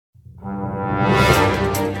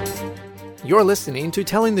You're listening to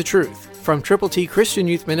Telling the Truth from Triple T Christian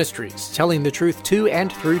Youth Ministries, telling the truth to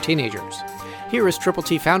and through teenagers. Here is Triple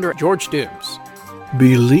T founder George Dooms.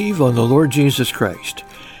 Believe on the Lord Jesus Christ.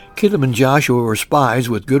 Caleb and Joshua were spies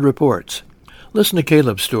with good reports. Listen to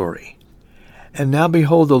Caleb's story. And now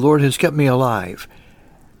behold, the Lord has kept me alive.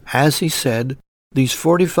 As he said, these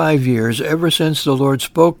 45 years, ever since the Lord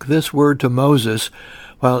spoke this word to Moses,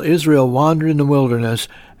 while Israel wandered in the wilderness,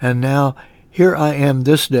 and now here I am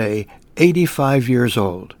this day, 85 years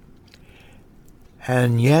old.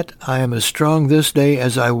 And yet I am as strong this day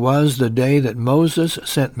as I was the day that Moses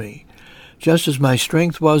sent me. Just as my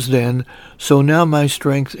strength was then, so now my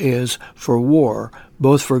strength is for war,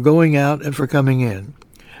 both for going out and for coming in.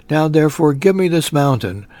 Now therefore give me this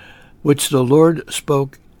mountain, which the Lord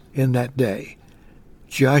spoke in that day.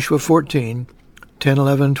 Joshua 14, 10,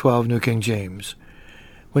 11, 12, New King James.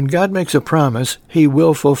 When God makes a promise, he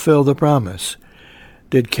will fulfill the promise.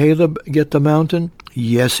 Did Caleb get the mountain?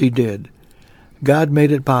 Yes, he did. God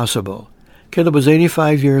made it possible. Caleb was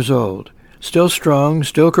 85 years old, still strong,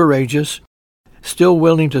 still courageous, still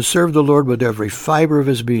willing to serve the Lord with every fiber of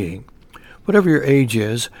his being. Whatever your age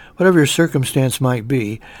is, whatever your circumstance might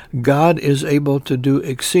be, God is able to do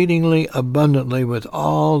exceedingly abundantly with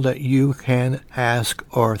all that you can ask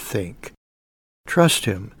or think. Trust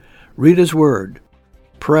him. Read his word.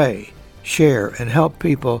 Pray, share, and help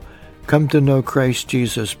people come to know Christ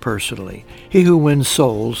Jesus personally. He who wins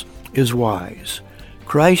souls is wise.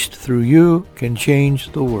 Christ through you can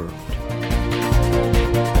change the world.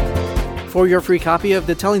 For your free copy of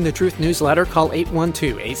the Telling the Truth newsletter, call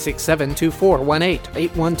 812-867-2418,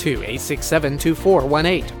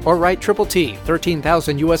 812-867-2418, or write Triple T,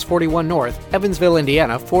 13,000 U.S. 41 North, Evansville,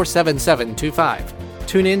 Indiana, 47725.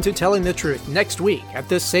 Tune in to Telling the Truth next week at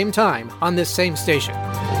this same time on this same station.